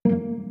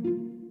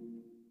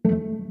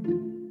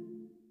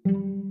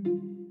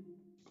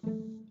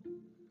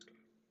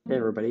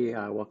everybody.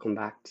 Welcome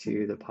back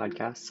to the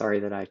podcast. Sorry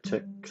that I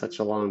took such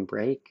a long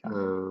break.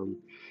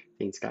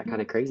 Things got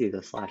kind of crazy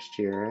this last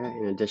year.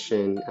 In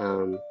addition,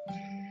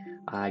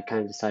 I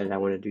kind of decided I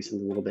want to do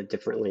something a little bit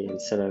differently.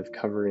 Instead of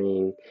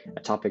covering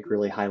a topic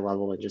really high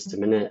level in just a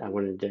minute, I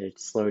wanted to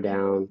slow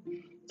down,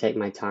 take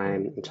my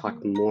time, and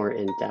talk more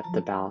in depth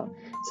about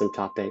some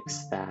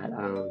topics that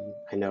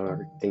I know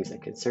are things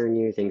that concern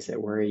you, things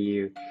that worry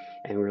you,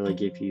 and really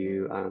give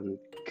you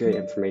good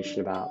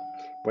information about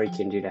what you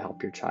can do to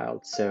help your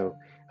child. So,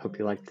 hope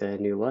you like the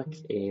new look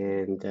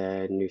and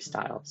the new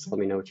styles. Let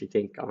me know what you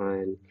think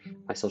on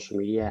my social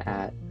media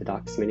at the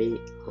Doc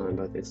Smitty on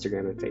both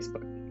Instagram and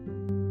Facebook.